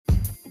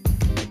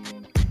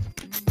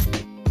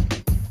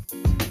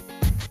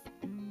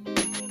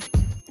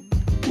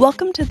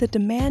Welcome to the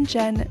Demand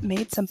Gen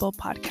Made Simple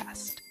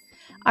podcast.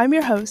 I'm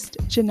your host,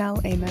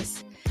 Janelle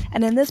Amos,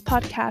 and in this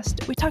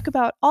podcast, we talk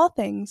about all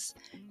things,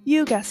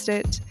 you guessed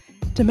it,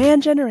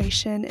 demand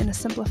generation in a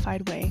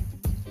simplified way.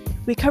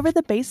 We cover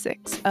the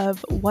basics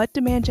of what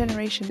demand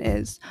generation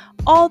is,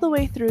 all the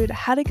way through to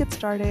how to get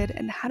started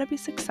and how to be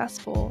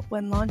successful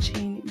when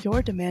launching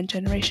your demand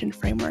generation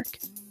framework.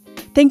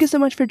 Thank you so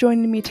much for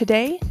joining me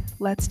today.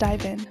 Let's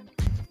dive in.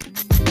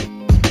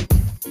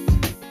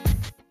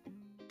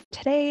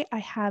 Today, I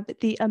have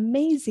the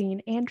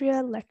amazing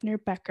Andrea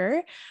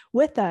Lechner-Becker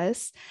with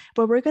us,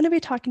 where we're going to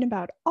be talking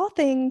about all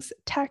things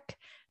tech,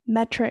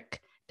 metric,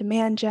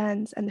 demand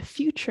gens, and the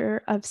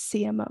future of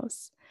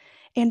CMOs.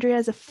 Andrea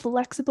is a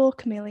flexible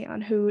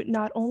chameleon who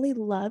not only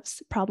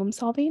loves problem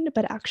solving,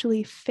 but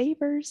actually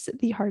favors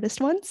the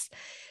hardest ones.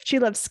 She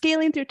loves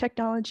scaling through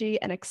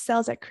technology and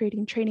excels at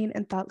creating training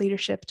and thought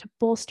leadership to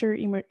bolster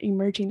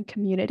emerging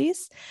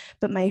communities.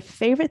 But my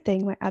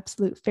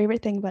absolute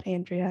favorite thing about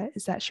Andrea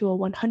is that she will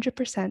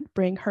 100%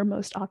 bring her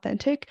most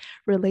authentic,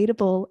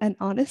 relatable, and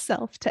honest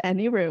self to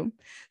any room.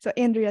 So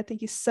Andrea,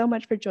 thank you so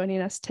much for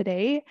joining us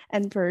today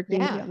and for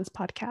agreeing to be on this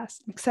podcast.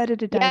 I'm excited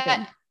to dive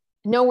in.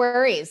 No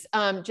worries.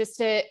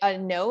 Just a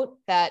note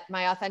that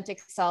my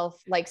authentic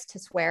self likes to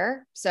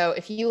swear. So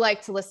if you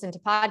like to listen to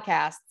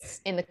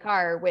podcasts in the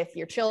car with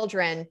your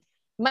children,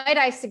 might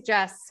I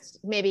suggest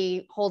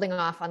maybe holding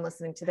off on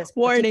listening to this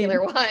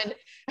particular one?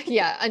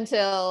 Yeah,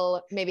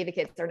 until maybe the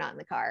kids are not in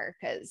the car,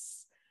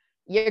 because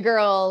your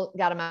girl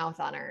got a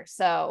mouth on her.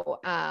 So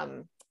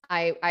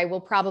I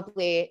will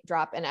probably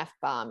drop an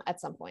F-bomb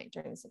at some point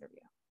during this interview.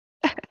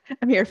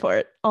 I'm here for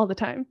it all the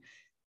time.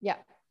 Yeah.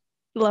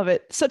 Love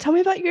it. So tell me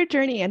about your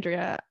journey,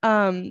 Andrea.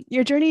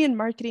 Your journey in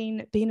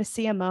marketing, being a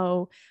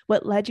CMO,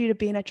 what led you to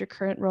being at your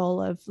current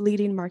role of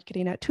leading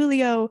marketing at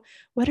Toolio?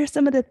 What are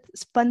some of the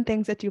fun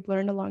things that you've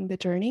learned along the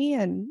journey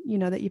and,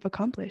 that you've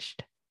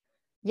accomplished?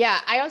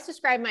 Yeah, I always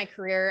describe my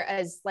career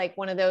as like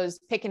one of those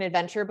pick an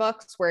adventure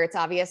books where it's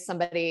obvious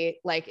somebody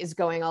like is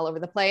going all over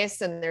the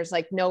place and there's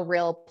like no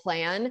real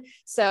plan.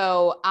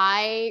 So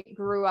I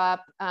grew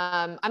up,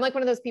 I'm like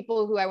one of those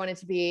people who I wanted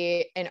to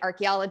be an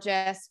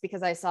archaeologist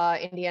because I saw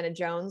Indiana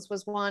Jones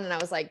was one. And I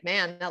was like,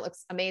 man, that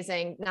looks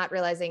amazing. Not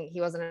realizing he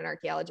wasn't an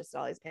archaeologist at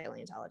all, he's a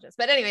paleontologist.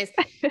 But anyways,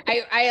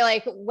 I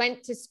like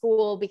went to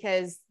school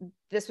because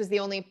this was the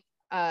only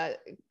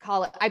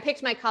college. I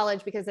picked my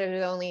college because they're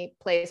the only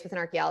place with an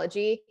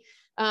archaeology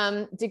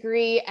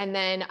degree. And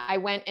then I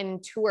went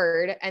and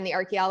toured, and the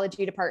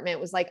archaeology department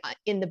was like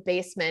in the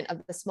basement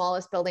of the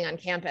smallest building on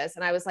campus.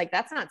 And I was like,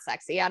 that's not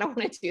sexy. I don't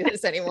want to do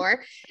this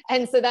anymore.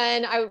 And so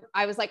then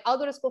I was like, I'll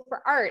go to school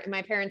for art. And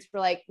my parents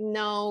were like,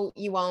 no,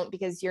 you won't,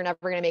 because you're never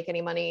going to make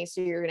any money. So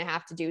you're going to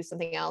have to do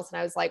something else.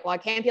 And I was like, well, I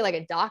can't be like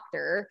a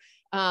doctor.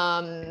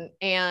 And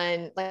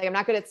like, I'm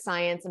not good at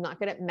science. I'm not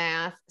good at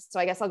math. So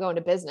I guess I'll go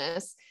into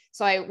business.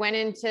 So I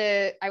went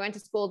to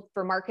school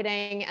for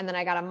marketing, and then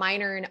I got a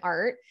minor in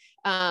art.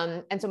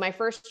 And so my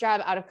first job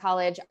out of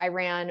college, I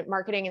ran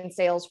marketing and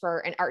sales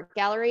for an art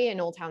gallery in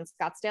Old Town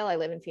Scottsdale. I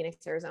live in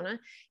Phoenix, Arizona.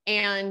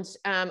 And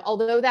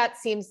although that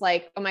seems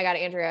like, oh my God,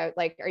 Andrea,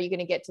 like, are you going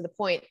to get to the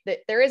point?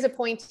 That there is a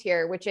point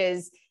here, which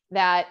is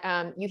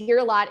that you hear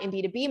a lot in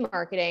B2B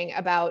marketing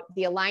about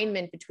the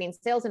alignment between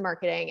sales and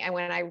marketing. And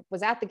when I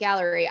was at the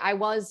gallery, I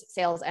was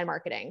sales and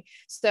marketing.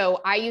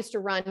 So I used to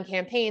run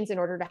campaigns in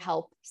order to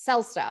help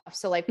sell stuff.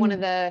 So like one of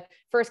the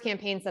first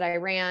campaigns that I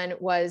ran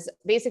was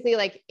basically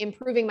like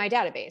improving my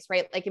database,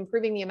 right? Like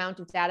improving the amount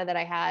of data that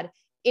I had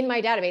in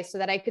my database so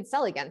that I could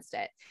sell against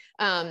it.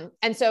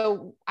 And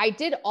so I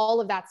did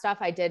all of that stuff.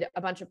 I did a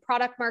bunch of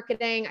product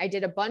marketing. I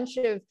did a bunch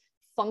of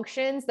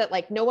functions that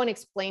like no one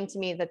explained to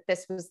me that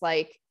this was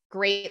like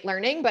great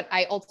learning, but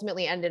I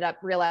ultimately ended up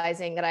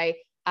realizing that I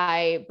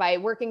by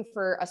working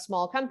for a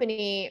small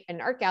company, an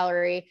art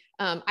gallery,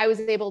 I was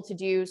able to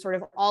do sort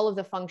of all of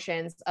the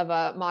functions of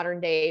a modern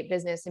day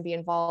business and be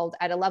involved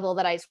at a level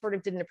that I sort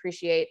of didn't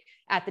appreciate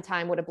at the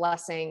time. What a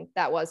blessing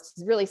that was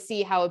to really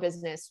see how a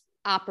business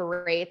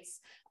operates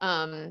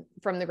from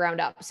the ground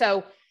up.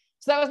 So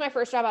that was my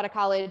first job out of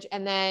college.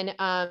 And then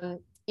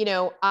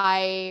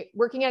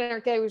working at an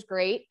art gallery was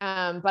great,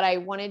 but I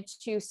wanted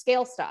to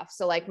scale stuff.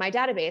 So like my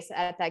database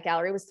at that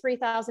gallery was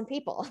 3,000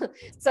 people.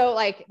 So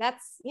like,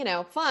 that's,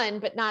 fun,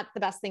 but not the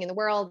best thing in the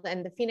world.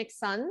 And the Phoenix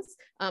Suns,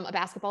 a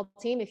basketball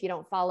team, if you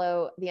don't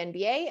follow the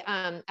NBA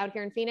out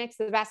here in Phoenix,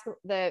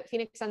 the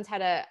Phoenix Suns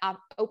had an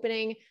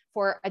opening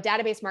for a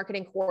database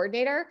marketing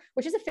coordinator,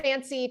 which is a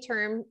fancy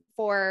term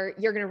for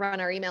you're going to run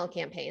our email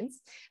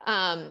campaigns.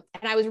 And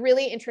I was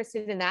really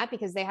interested in that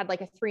because they had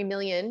like a 3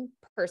 million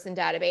person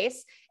database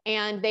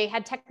and they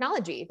had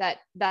technology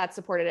that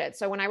supported it.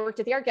 So when I worked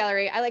at the art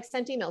gallery, I like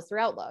sent emails through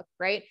Outlook,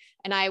 right?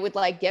 And I would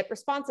like get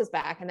responses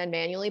back and then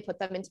manually put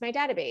them into my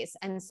database.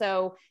 And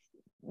so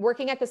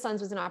working at the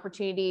Suns was an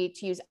opportunity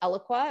to use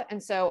Eloqua.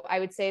 And so I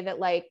would say that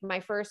like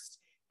my first,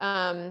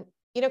 kind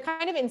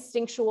of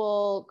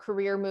instinctual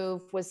career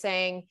move was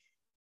saying,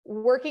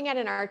 working at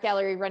an art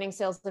gallery, running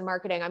sales and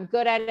marketing, I'm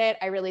good at it.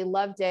 I really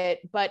loved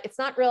it, but it's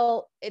not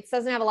real. It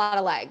doesn't have a lot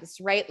of legs,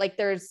 right? Like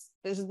there's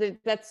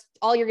that's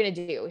all you're going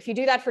to do. If you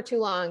do that for too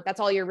long, that's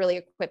all you're really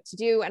equipped to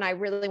do. And I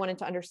really wanted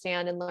to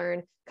understand and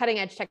learn cutting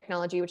edge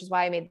technology, which is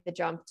why I made the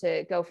jump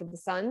to go for the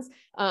Suns.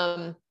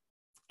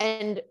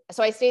 And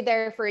so I stayed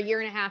there for a year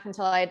and a half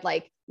until I'd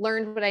like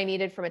learned what I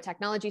needed from a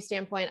technology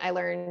standpoint. I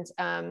learned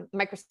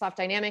Microsoft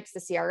Dynamics, the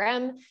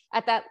CRM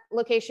at that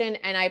location,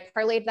 and I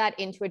parlayed that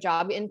into a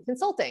job in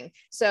consulting.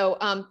 So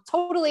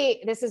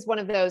totally, this is one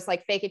of those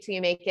like fake it till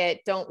you make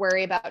it. Don't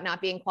worry about not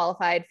being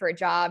qualified for a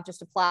job,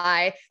 just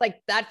apply.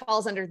 Like that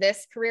falls under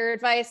this career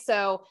advice.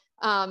 So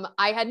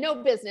I had no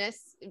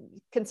business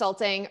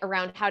consulting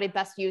around how to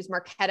best use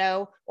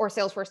Marketo or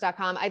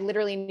Salesforce.com. I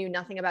literally knew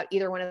nothing about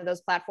either one of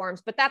those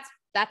platforms, but that's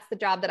the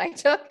job that I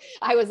took.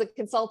 I was a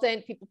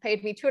consultant. People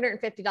paid me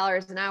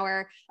 $250 an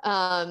hour.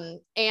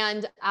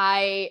 And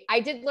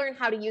I did learn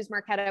how to use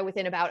Marketo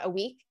within about a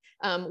week.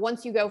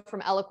 Once you go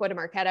from Eloqua to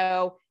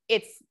Marketo,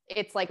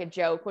 it's like a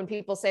joke. When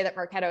people say that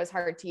Marketo is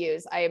hard to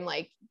use, I am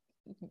like,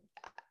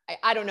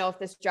 I don't know if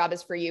this job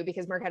is for you,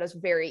 because Marketo is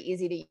very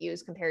easy to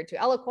use compared to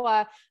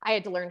Eloqua. I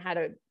had to learn how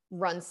to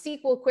run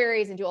SQL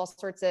queries and do all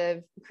sorts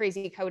of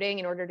crazy coding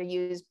in order to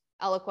use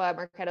Eloqua.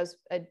 Marketo's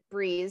a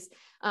breeze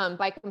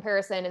by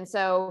comparison. And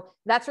so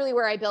that's really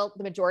where I built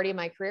the majority of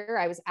my career.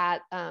 I was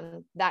at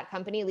that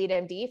company, Lead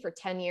MD, for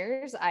 10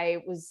 years.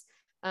 I was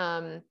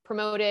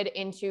promoted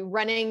into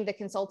running the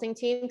consulting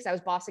team because I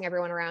was bossing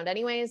everyone around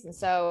anyways. And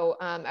so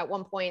at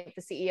one point,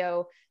 the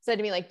CEO said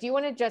to me, like, do you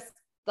want to just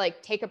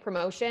like take a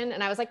promotion?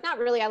 And I was like, not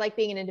really. I like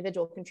being an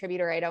individual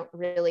contributor. I don't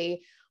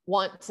really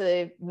want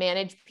to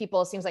manage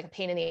people. It seems like a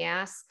pain in the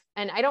ass.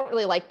 And I don't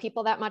really like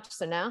people that much.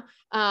 So no.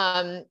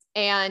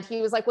 And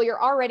he was like, well,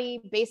 you're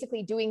already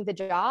basically doing the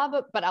job,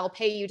 but I'll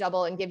pay you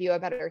double and give you a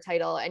better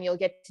title, and you'll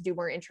get to do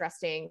more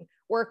interesting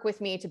work with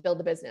me to build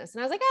the business.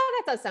 And I was like,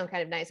 oh, that does sound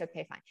kind of nice.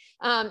 Okay,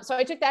 fine. So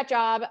I took that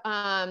job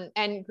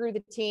and grew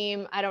the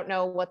team. I don't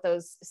know what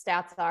those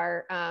stats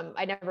are.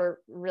 I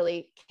never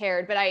really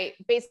cared, but I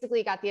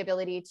basically got the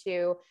ability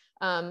to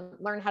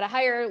learn how to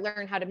hire,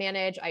 learn how to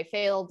manage. I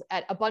failed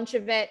at a bunch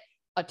of it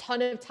a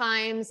ton of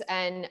times.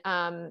 And,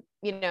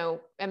 you know,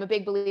 I'm a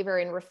big believer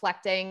in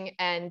reflecting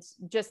and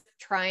just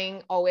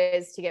trying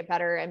always to get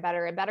better and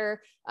better and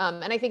better.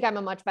 And I think I'm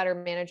a much better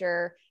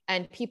manager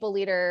and people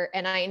leader,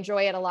 and I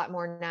enjoy it a lot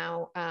more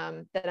now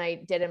than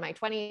I did in my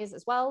 20s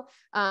as well.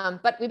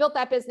 But we built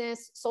that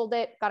business, sold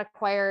it, got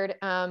acquired,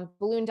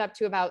 ballooned up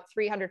to about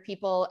 300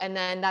 people. And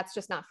then that's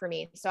just not for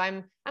me. So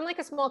I'm like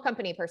a small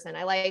company person.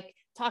 I like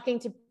talking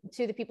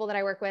to the people that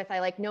I work with. I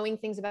like knowing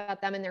things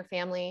about them and their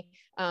family.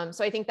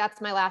 So I think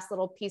that's my last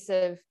little piece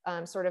of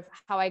sort of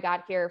how I got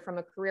here from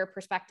a career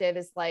perspective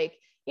is like,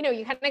 you know,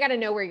 you kind of got to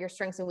know where your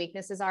strengths and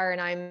weaknesses are.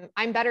 And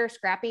I'm better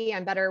scrappy.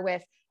 I'm better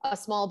with a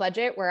small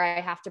budget where I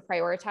have to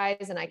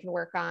prioritize and I can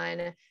work on,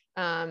 and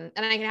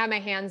I can have my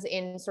hands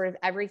in sort of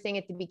everything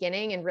at the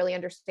beginning and really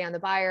understand the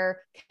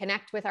buyer,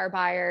 connect with our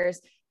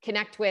buyers,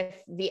 connect with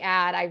the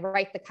ad. I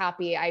write the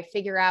copy. I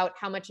figure out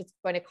how much it's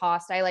going to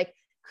cost. I like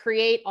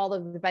create all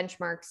of the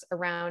benchmarks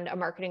around a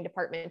marketing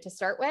department to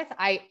start with.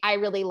 I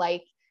really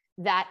like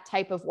that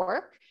type of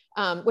work,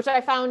 which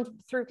I found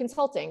through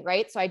consulting,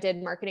 right? So I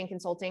did marketing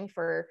consulting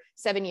for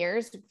 7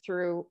 years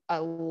through a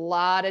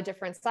lot of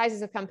different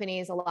sizes of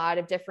companies, a lot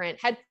of different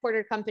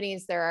headquartered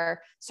companies. There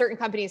are certain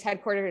companies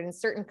headquartered in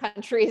certain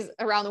countries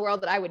around the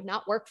world that I would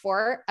not work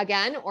for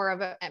again,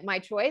 or at my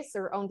choice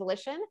or own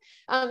volition.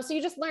 So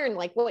you just learn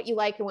like what you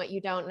like and what you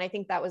don't. And I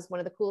think that was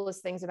one of the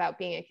coolest things about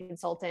being a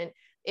consultant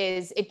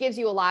is it gives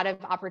you a lot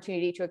of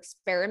opportunity to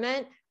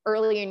experiment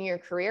early in your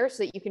career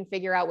so that you can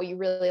figure out what you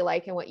really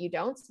like and what you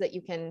don't, so that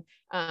you can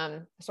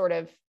sort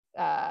of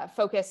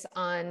focus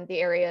on the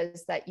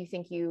areas that you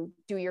think you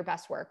do your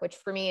best work, which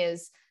for me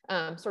is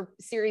sort of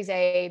Series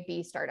A,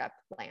 B startup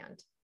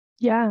land.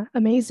 Yeah,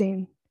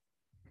 amazing.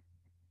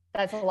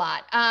 That's a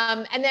lot.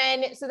 And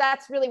then, so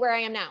that's really where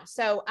I am now.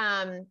 So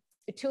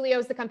Toolio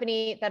is the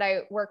company that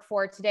I work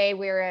for today.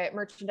 We're a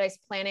merchandise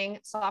planning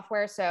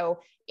software. So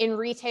in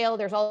retail,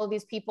 there's all of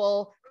these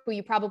people who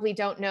you probably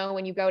don't know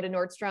when you go to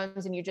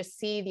Nordstrom's and you just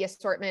see the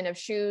assortment of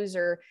shoes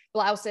or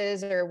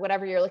blouses or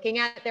whatever you're looking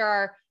at. There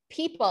are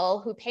people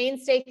who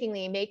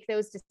painstakingly make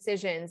those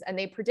decisions and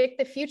they predict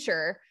the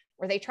future,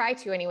 or they try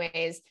to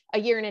anyways, a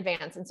year in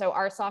advance. And so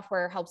our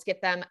software helps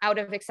get them out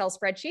of Excel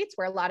spreadsheets,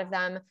 where a lot of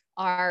them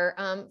are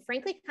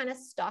frankly kind of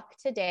stuck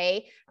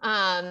today,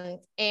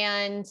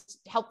 and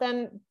help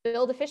them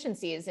build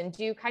efficiencies and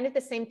do kind of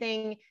the same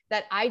thing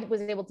that I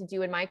was able to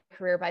do in my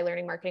career by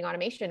learning marketing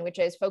automation, which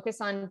is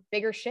focus on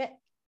bigger shit,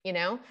 you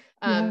know,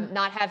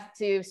 not have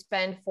to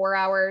spend 4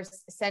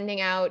 hours sending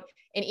out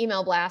an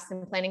email blast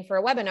and planning for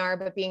a webinar,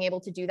 but being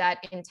able to do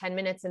that in 10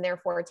 minutes and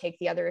therefore take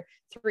the other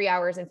 3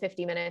 hours and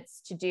 50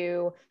 minutes to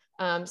do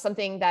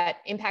something that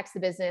impacts the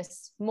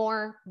business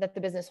more, that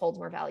the business holds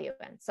more value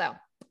in. So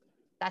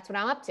that's what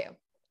I'm up to.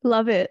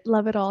 Love it.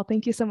 Love it all.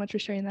 Thank you so much for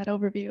sharing that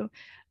overview.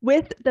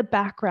 With the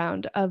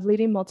background of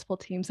leading multiple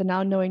teams and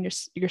now knowing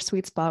your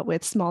sweet spot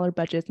with smaller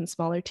budgets and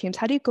smaller teams,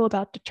 how do you go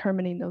about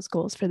determining those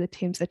goals for the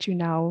teams that you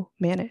now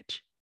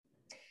manage?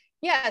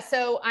 Yeah,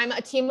 so I'm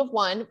a team of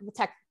one.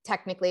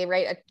 technically,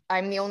 right?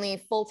 I'm the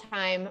only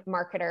full-time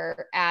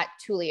marketer at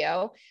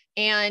Toolio.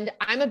 And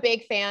I'm a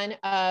big fan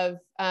of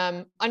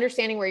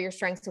understanding where your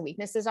strengths and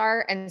weaknesses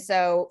are. And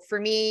so for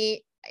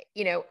me,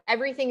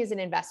 everything is an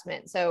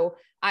investment. So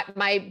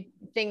my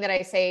thing that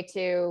I say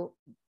to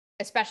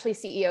especially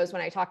CEOs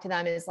when I talk to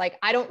them is like,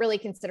 I don't really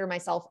consider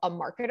myself a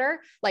marketer.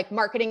 Like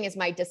marketing is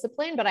my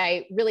discipline, but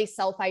I really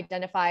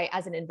self-identify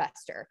as an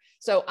investor.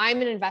 So I'm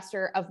an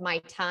investor of my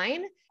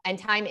time, and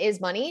time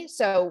is money.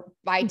 So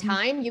by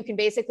time, you can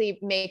basically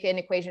make an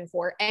equation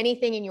for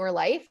anything in your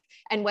life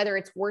and whether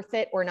it's worth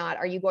it or not.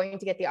 Are you going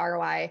to get the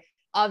ROI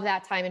of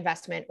that time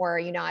investment, or are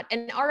you not?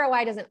 And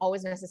ROI doesn't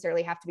always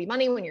necessarily have to be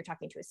money. When you're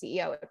talking to a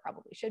CEO, it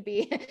probably should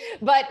be.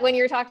 But when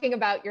you're talking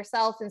about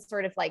yourself and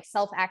sort of like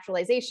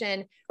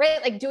self-actualization,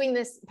 right? Like doing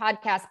this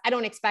podcast, I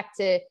don't expect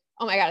to,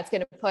 oh my God, it's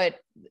going to put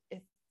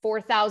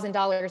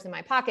 $4,000 in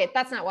my pocket.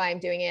 That's not why I'm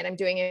doing it. I'm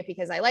doing it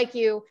because I like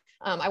you.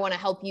 I want to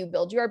help you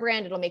build your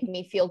brand. It'll make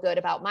me feel good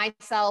about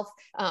myself.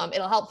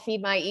 It'll help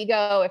feed my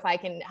ego if I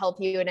can help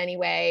you in any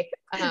way.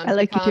 I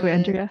like you too,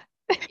 Andrea.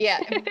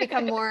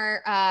 Become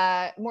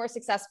more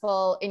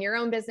successful in your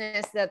own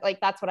business.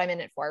 That's what I'm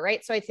in it for.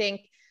 Right. So I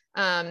think,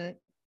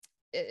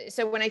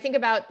 so when I think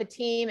about the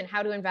team and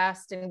how to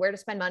invest and where to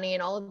spend money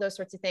and all of those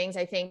sorts of things,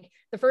 I think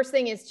the first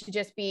thing is to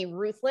just be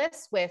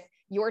ruthless with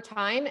your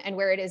time and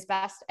where it is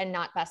best and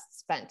not best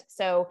spent.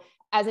 So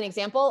as an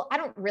example, I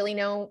don't really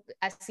know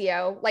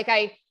SEO. Like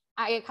I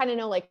kind of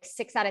know like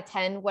 6 out of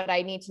 10 what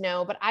I need to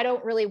know, but I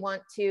don't really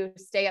want to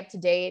stay up to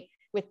date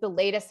with the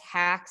latest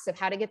hacks of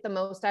how to get the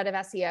most out of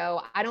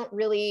SEO. I don't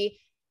really,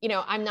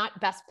 I'm not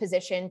best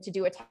positioned to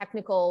do a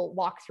technical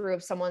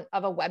walkthrough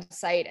of a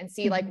website and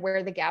see like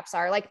where the gaps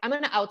are. Like I'm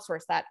going to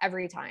outsource that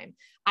every time.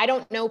 I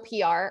don't know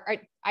PR.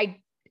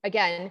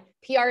 Again,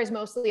 PR is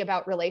mostly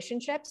about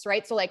relationships,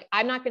 right? So like,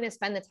 I'm not going to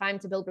spend the time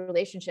to build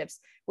relationships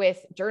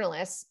with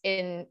journalists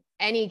in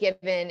any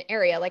given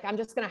area. Like I'm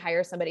just going to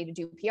hire somebody to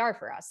do PR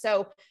for us.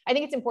 So I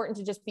think it's important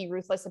to just be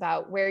ruthless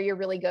about where you're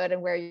really good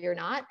and where you're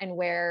not, and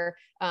where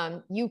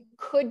you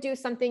could do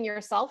something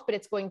yourself, but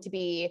it's going to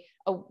be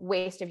a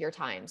waste of your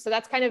time. So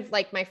that's kind of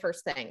like my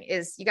first thing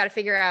is you got to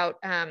figure out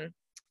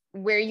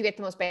where you get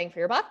the most bang for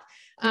your buck.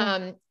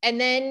 And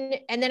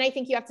then I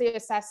think you have to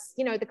assess,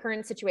 the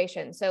current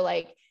situation. So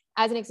like,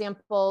 as an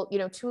example,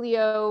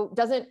 Toolio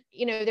doesn't,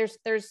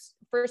 there's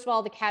first of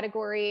all, the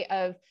category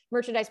of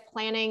merchandise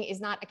planning is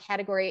not a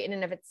category in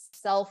and of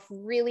itself,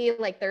 really.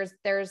 Like there's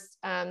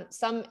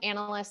some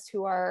analysts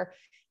who are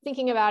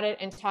thinking about it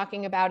and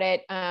talking about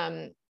it.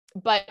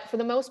 But for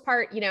the most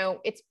part,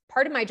 it's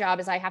part of my job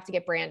is I have to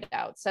get brand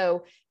out.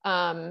 So,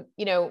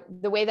 the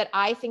way that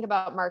I think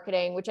about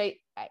marketing, which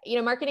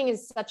marketing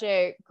is such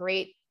a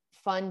great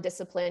fun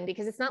discipline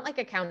because it's not like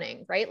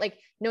accounting, right? Like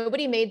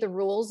nobody made the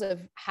rules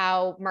of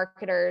how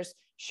marketers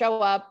show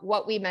up,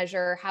 what we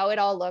measure, how it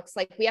all looks.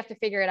 Like we have to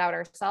figure it out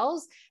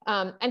ourselves.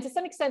 And to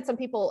some extent, some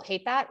people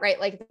hate that, right?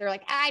 Like they're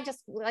like, I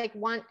just like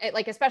want it,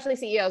 like, especially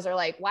CEOs are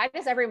like, why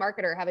does every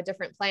marketer have a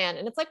different plan?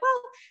 And it's like,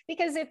 well,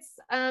 because it's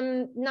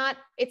not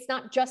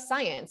just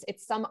science,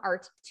 it's some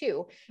art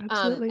too.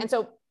 And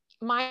so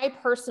my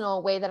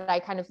personal way that I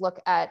kind of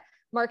look at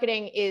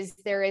marketing is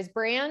there is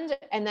brand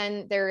and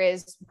then there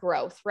is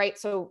growth, right?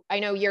 So I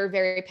know you're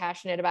very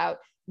passionate about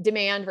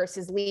demand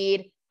versus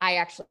lead. I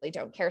actually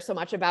don't care so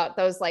much about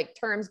those like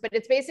terms, but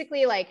it's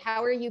basically like,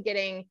 how are you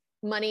getting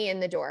money in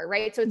the door,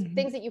 right? So it's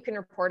things that you can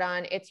report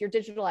on. It's your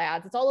digital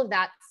ads. It's all of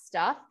that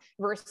stuff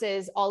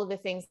versus all of the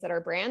things that are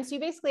brands. So you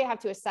basically have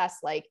to assess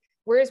like,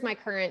 where is my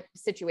current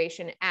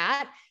situation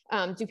at?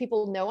 Do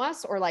people know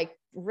us or like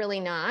really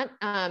not?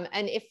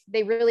 And if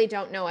they really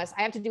don't know us,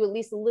 I have to do at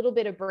least a little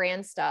bit of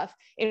brand stuff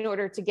in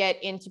order to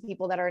get into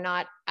people that are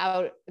not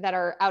out, that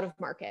are out of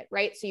market,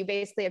 right? So you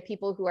basically have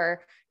people who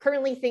are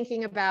currently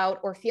thinking about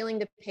or feeling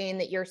the pain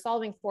that you're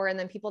solving for, and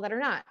then people that are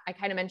not. I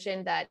kind of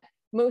mentioned that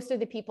most of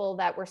the people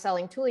that we're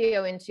selling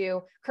Toolio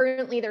into,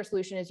 currently their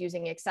solution is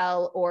using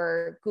Excel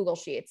or Google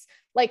Sheets.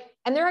 Like,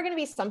 and there are going to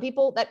be some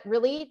people that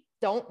really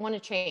don't want to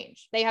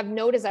change. They have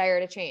no desire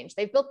to change.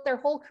 They've built their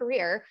whole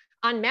career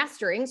on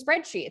mastering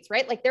spreadsheets,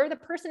 right? Like they're the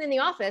person in the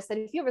office that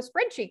if you have a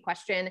spreadsheet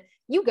question,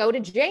 you go to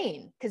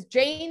Jane because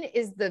Jane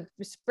is the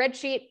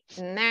spreadsheet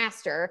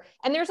master.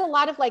 And there's a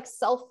lot of like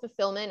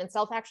self-fulfillment and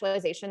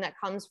self-actualization that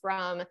comes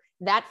from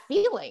that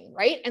feeling,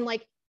 right? And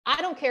like, I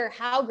don't care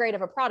how great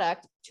of a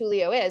product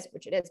Toolio is,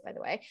 which it is, by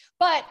the way,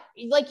 but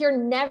like, you're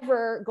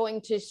never going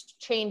to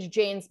change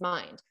Jane's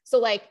mind. So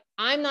like,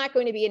 I'm not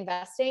going to be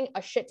investing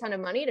a shit ton of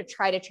money to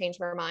try to change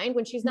her mind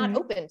when she's not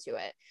open to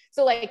it.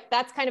 So like,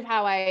 that's kind of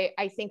how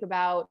I think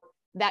about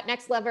that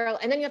next level.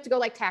 And then you have to go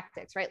like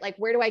tactics, right? Like,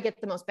 where do I get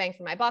the most bang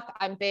for my buck?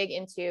 I'm big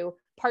into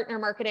partner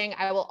marketing.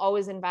 I will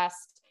always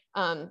invest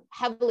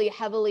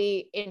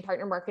heavily in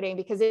partner marketing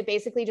because it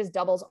basically just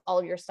doubles all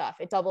of your stuff.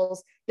 It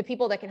doubles the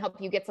people that can help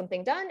you get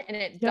something done, and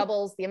it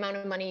doubles the amount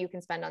of money you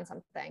can spend on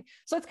something.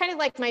 So it's kind of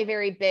like my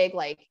very big,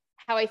 like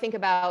how I think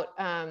about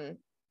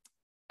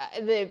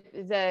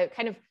the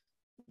kind of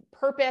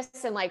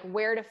purpose and like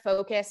where to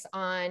focus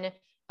on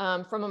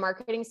from a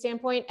marketing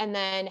standpoint. And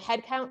then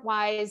headcount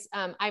wise,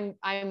 I'm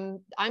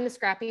the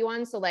scrappy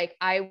one. So like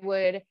I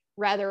would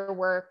rather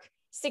work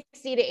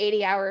 60 to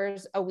 80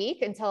 hours a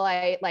week until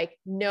I like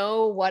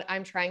know what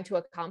I'm trying to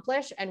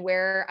accomplish and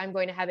where I'm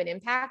going to have an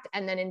impact,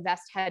 and then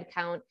invest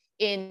headcount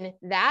in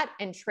that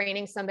and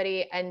training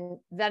somebody. And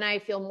then I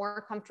feel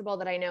more comfortable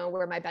that I know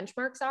where my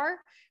benchmarks are,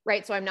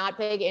 right? So I'm not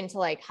big into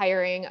like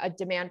hiring a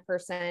demand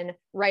person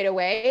right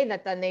away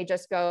that then they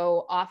just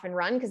go off and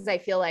run, because I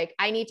feel like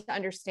I need to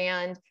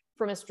understand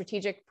from a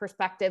strategic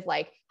perspective,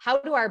 like how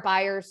do our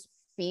buyers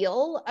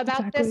feel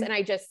about this? And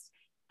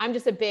I'm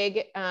just a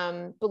big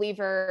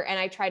believer, and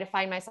I try to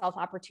find myself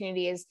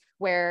opportunities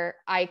where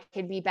I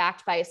could be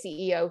backed by a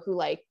CEO who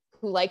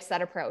likes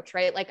that approach,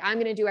 right? Like I'm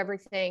going to do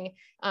everything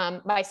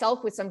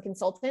myself with some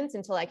consultants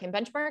until I can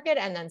benchmark it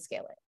and then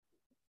scale it.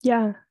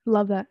 Yeah,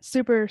 love that.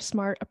 Super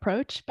smart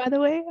approach, by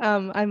the way.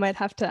 I might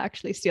have to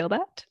actually steal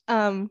that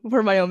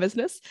for my own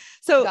business.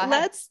 So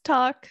let's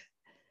talk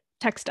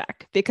tech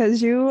stack,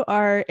 because you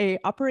are a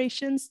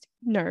operations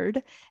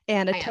nerd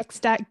and a tech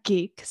stack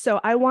geek.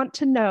 So I want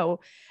to know,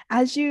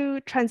 as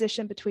you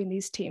transition between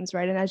these teams,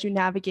 right, and as you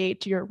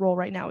navigate your role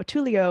right now at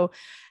Toolio,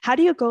 how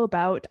do you go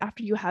about,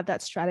 after you have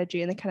that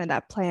strategy and then kind of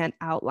that plan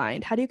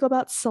outlined, how do you go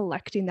about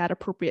selecting that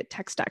appropriate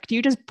tech stack? Do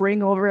you just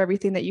bring over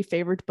everything that you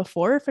favored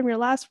before from your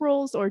last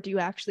roles, or do you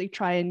actually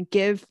try and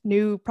give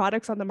new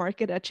products on the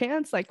market a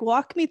chance? Like,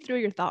 walk me through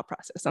your thought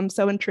process. I'm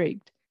so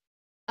intrigued.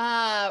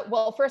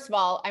 Well, first of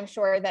all, I'm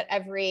sure that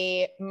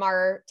every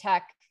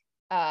MarTech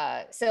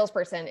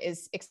salesperson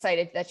is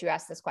excited that you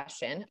asked this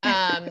question.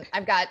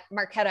 I've got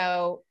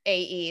Marketo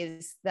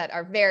AEs that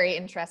are very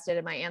interested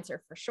in my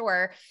answer for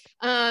sure.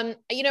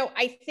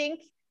 I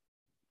think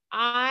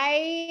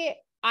I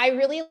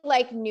really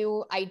like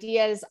new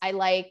ideas.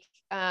 I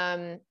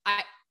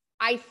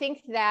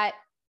think that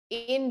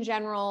in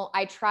general,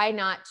 I try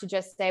not to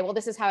just say, well,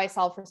 this is how I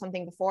solved for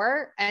something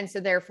before, and so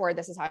therefore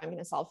this is how I'm going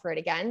to solve for it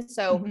again.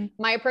 So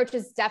my approach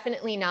is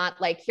definitely not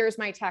like, here's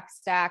my tech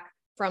stack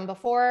from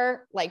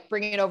before, like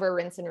bring it over,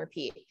 rinse and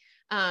repeat.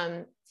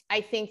 I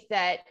think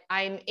that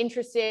I'm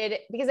interested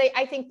because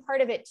I think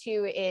part of it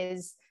too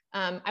is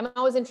I'm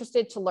always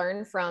interested to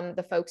learn from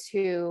the folks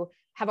who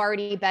have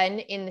already been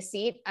in the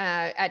seat.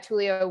 At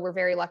Toolio, we're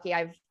very lucky.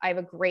 I have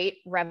a great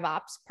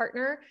RevOps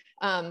partner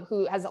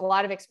who has a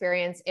lot of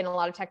experience in a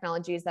lot of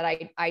technologies that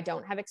I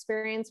don't have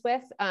experience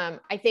with.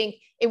 I think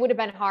it would have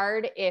been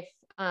hard if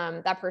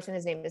that person,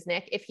 his name is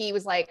Nick, if he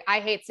was like, I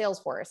hate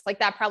Salesforce, like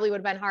that probably would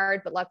have been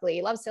hard, but luckily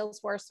he loves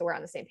Salesforce. So we're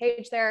on the same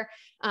page there.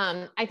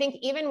 I think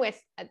even with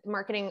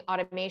marketing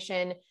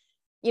automation,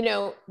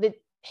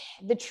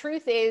 the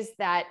truth is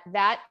that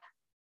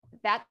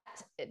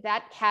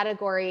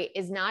category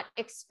is not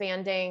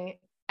expanding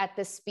at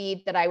the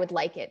speed that I would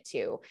like it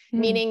to,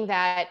 meaning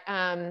that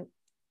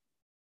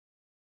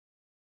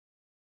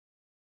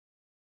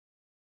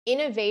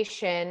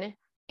innovation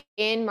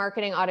in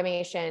marketing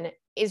automation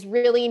is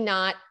really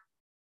not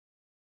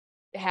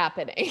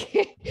happening.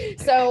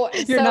 so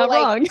you're not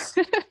wrong.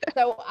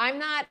 So I'm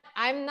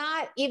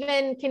not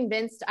even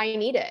convinced I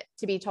need it,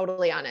 to be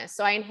totally honest.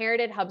 So I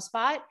inherited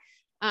HubSpot.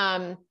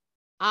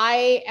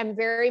 I am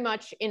very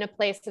much in a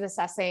place of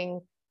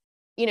assessing,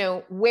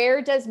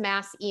 where does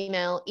mass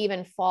email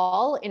even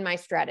fall in my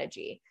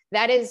strategy?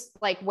 That is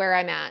like where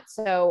I'm at.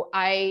 So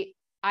I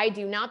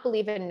do not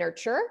believe in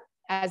nurture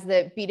as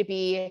the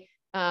B2B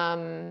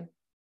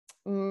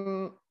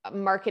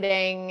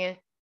marketing,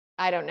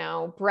 I don't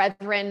know,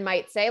 brethren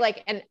might say.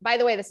 Like, and by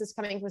the way, this is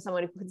coming from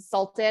someone who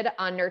consulted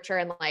on nurture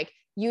and like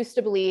used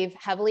to believe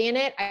heavily in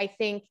it. I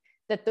think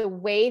that the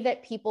way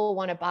that people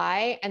want to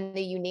buy and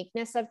the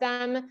uniqueness of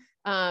them,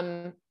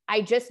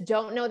 I just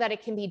don't know that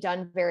it can be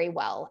done very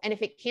well. And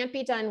if it can't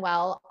be done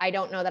well, I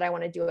don't know that I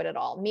want to do it at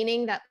all.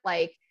 Meaning that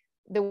like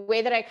the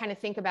way that I kind of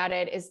think about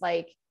it is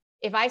like,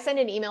 if I send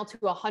an email to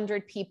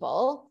 100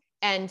 people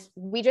and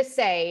we just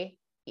say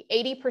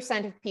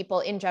 80% of people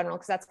in general,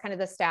 because that's kind of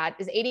the stat,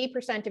 is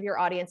 80% of your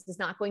audience is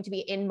not going to be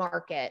in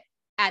market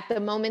at the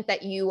moment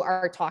that you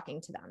are talking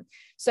to them.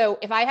 So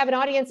if I have an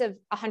audience of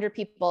 100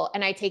 people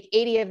and I take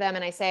 80 of them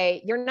and I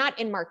say, you're not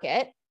in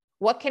market,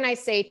 what can I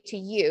say to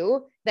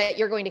you that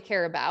you're going to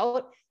care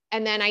about?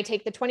 And then I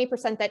take the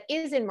 20% that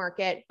is in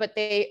market, but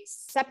they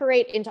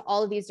separate into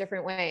all of these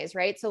different ways,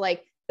 right? So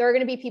like there are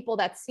going to be people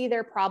that see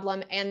their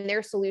problem and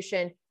their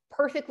solution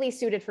perfectly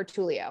suited for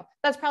Toolio.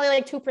 That's probably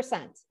like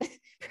 2%,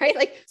 right?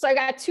 Like, so I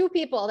got 2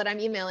 people that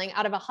I'm emailing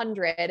out of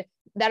 100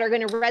 that are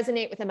going to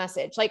resonate with a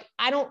message. Like,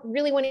 I don't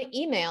really want to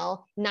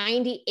email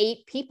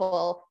 98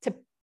 people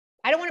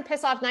I don't want to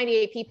piss off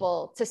 98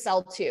 people to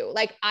sell to.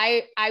 Like,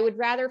 I would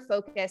rather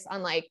focus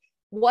on like,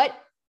 what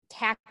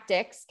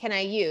tactics can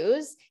I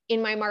use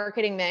in my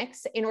marketing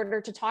mix in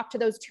order to talk to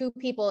those 2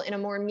 people in a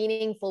more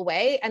meaningful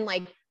way, and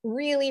like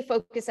really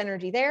focus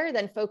energy there,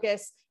 then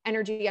focus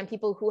energy on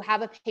people who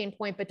have a pain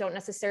point, but don't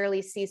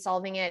necessarily see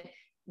solving it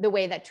the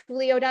way that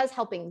Toolio does,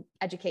 helping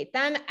educate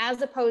them,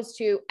 as opposed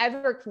to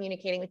ever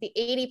communicating with the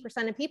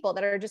 80% of people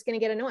that are just going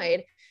to get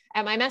annoyed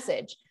at my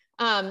message.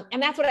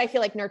 And that's what I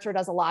feel like nurture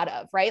does a lot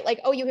of, right? Like,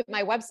 oh, you hit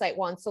my website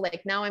once. So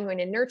like now I'm going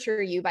to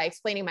nurture you by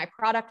explaining my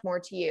product more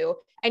to you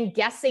and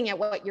guessing at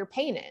what your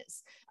pain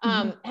is.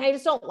 And I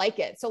just don't like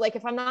it. So like,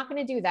 if I'm not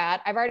going to do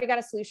that, I've already got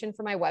a solution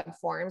for my web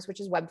forms, which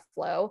is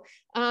Webflow.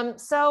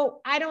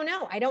 So I don't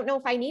know. I don't know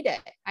if I need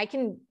it. I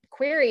can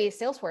query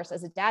Salesforce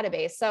as a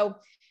database. So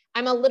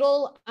I'm a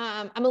little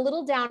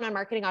down on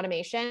marketing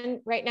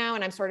automation right now.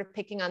 And I'm sort of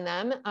picking on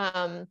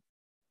them.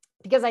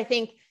 Because I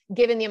think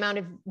given the amount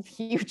of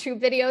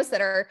YouTube videos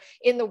that are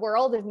in the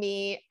world of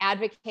me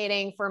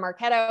advocating for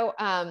Marketo,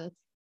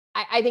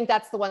 I think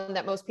that's the one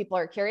that most people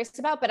are curious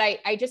about, but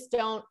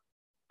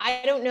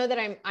I don't know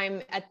that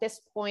I'm at this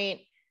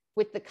point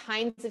with the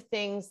kinds of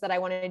things that I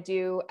want to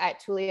do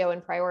at Toolio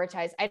and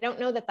prioritize. I don't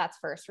know that that's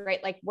first,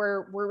 right? Like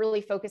we're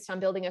really focused on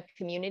building a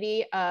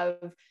community of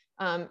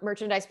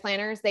merchandise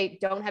planners. They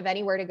don't have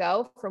anywhere to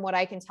go from what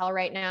I can tell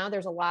right now.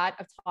 There's a lot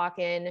of talk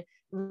in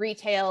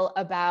retail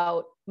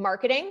about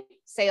marketing,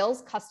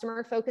 sales,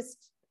 customer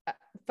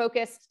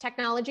focused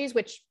technologies,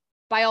 which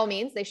by all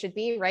means they should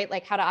be, right?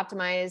 Like how to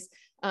optimize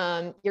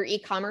your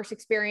e-commerce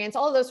experience,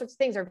 all of those sorts of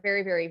things are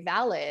very, very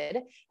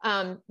valid.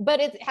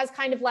 But it has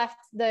kind of left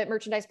the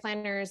merchandise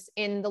planners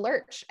in the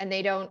lurch, and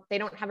they don't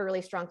have a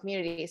really strong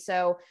community.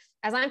 So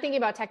as I'm thinking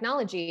about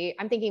technology,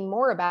 I'm thinking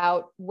more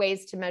about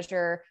ways to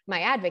measure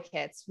my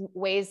advocates,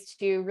 ways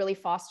to really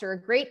foster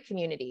a great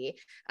community.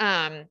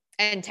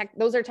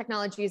 Those are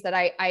technologies that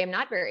I am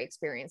not very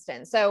experienced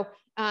in. So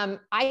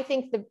I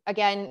think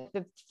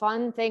the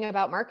fun thing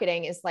about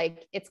marketing is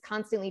like, it's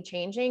constantly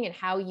changing, and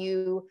how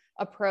you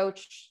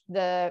approach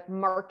the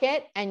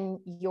market and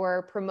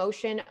your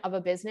promotion of a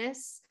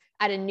business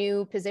at a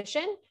new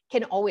position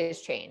can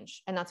always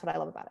change. And that's what I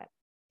love about it.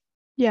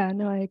 Yeah,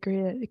 no, I agree.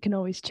 It can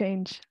always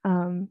change.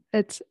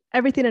 It's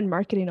everything in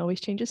marketing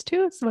always changes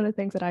too. It's one of the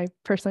things that I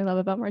personally love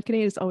about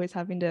marketing is always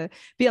having to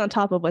be on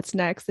top of what's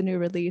next, the new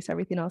release,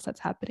 everything else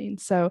that's happening.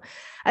 So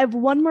I have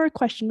one more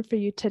question for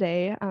you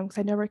today, because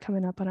I know we're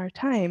coming up on our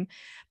time.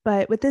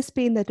 But with this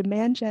being the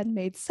Demand Gen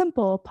Made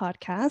Simple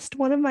podcast,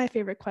 one of my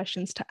favorite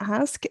questions to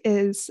ask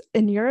is,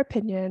 in your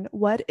opinion,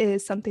 what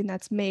is something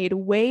that's made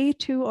way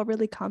too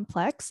overly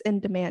complex in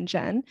demand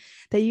gen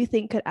that you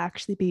think could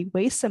actually be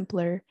way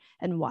simpler,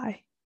 and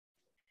why?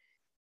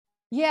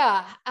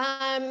 Yeah.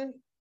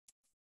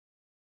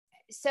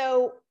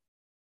 So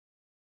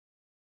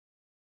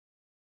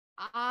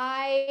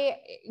I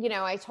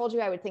told you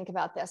I would think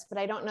about this, but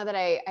I don't know that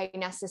I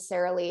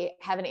necessarily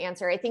have an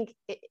answer. I think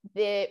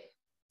the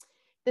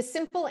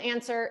simple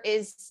answer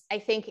is, I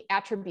think,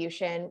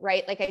 attribution,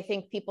 right? Like, I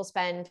think people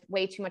spend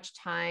way too much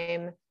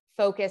time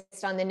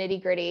focused on the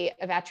nitty gritty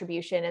of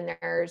attribution. And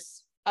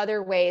there's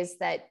other ways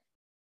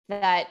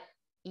that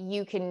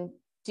you can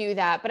do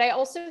that. But I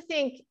also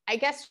think, I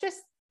guess,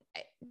 just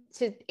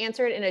to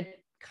answer it in a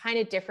kind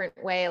of different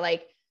way,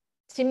 like,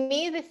 to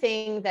me, the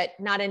thing that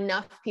not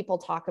enough people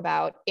talk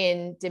about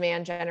in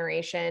demand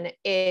generation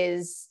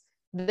is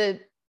the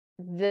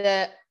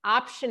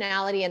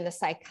optionality and the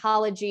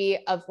psychology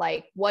of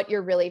like what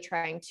you're really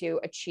trying to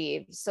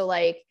achieve. So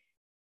like,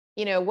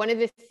 one of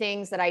the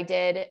things that I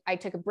did, I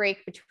took a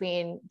break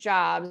between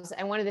jobs.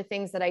 And one of the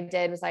things that I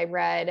did was I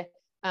read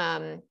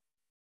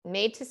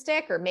Made to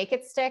Stick or Make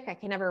It Stick. I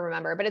can never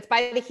remember, but it's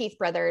by the Heath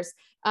brothers.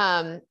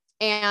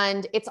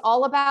 And it's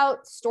all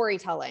about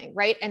storytelling,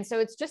 right? And so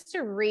it's just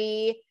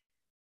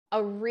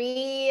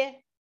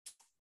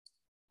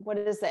what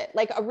is it?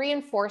 Like a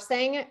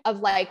reinforcing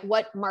of like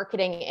what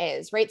marketing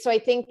is, right? So I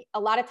think a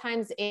lot of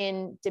times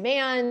in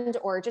demand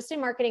or just in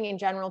marketing in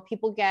general,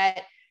 people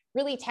get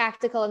really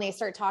tactical and they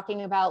start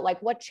talking about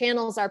like what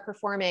channels are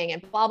performing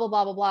and blah, blah,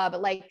 blah, blah, blah.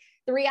 But like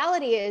the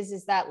reality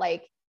is that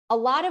like a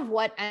lot of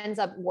what ends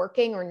up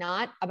working or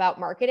not about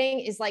marketing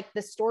is like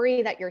the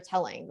story that you're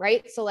telling,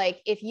 right? So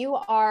like if you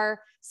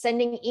are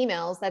sending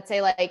emails that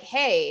say like,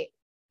 hey,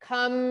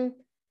 come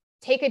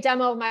take a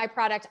demo of my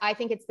product, I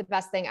think it's the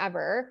best thing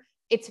ever,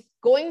 it's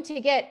going to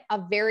get a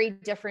very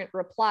different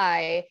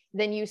reply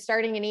than you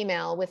starting an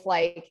email with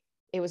like,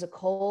 it was a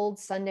cold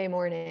Sunday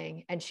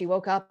morning and she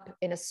woke up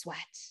in a sweat.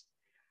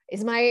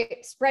 Is my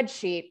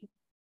spreadsheet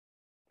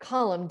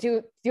column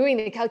doing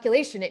the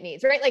calculation it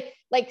needs, right?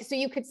 Like, so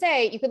you could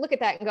look at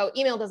that and go,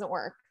 email doesn't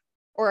work,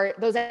 or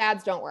those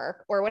ads don't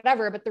work, or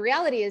whatever. But the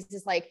reality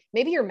is like,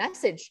 maybe your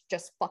message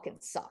just fucking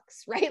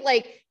sucks, right?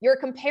 Like you're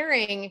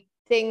comparing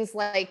things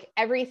like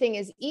everything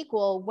is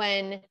equal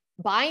when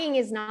buying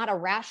is not a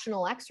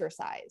rational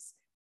exercise.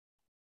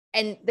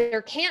 And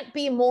there can't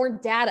be more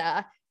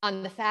data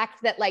on the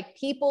fact that like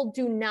people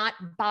do not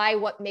buy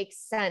what makes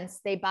sense.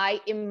 They buy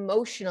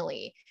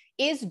emotionally.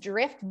 Is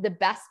Drift the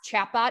best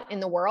chatbot in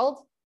the world?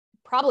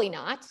 Probably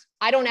not.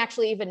 I don't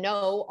actually even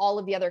know all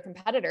of the other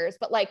competitors,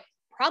 but like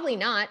probably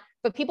not.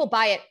 But people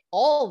buy it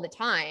all the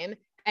time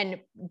and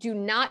do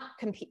not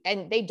compete,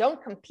 and they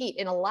don't compete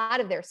in a lot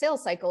of their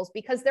sales cycles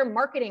because their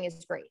marketing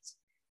is great.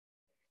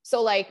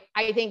 So like,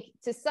 I think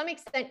to some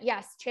extent,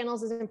 yes,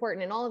 channels is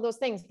important and all of those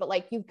things, but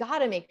like, you've got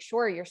to make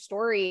sure your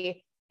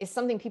story is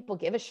something people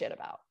give a shit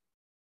about.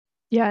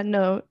 Yeah,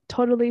 no,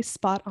 totally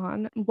spot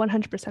on.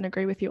 100%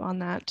 agree with you on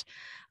that.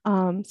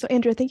 So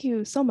Andrea, thank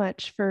you so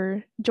much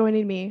for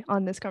joining me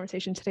on this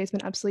conversation today. It's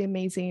been absolutely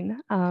amazing.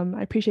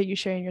 I appreciate you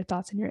sharing your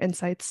thoughts and your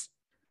insights.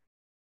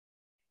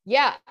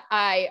 Yeah,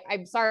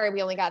 I'm sorry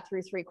we only got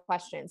through 3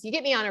 questions. You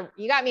got me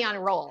on a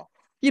roll.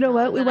 You know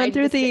what? We went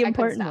through the I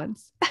couldn't important stop.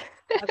 ones.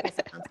 Okay,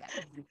 sounds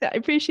good. I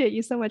appreciate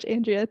you so much,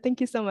 Andrea. Thank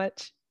you so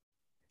much.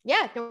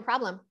 Yeah, no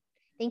problem.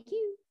 Thank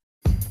you.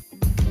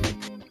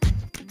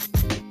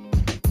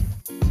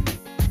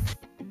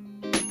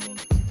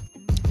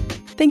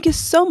 Thank you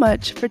so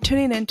much for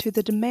tuning in to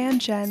the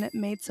Demand Gen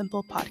Made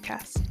Simple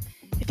podcast.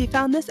 If you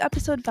found this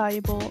episode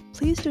valuable,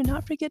 please do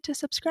not forget to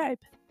subscribe.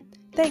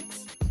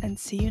 Thanks, and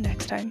see you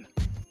next time.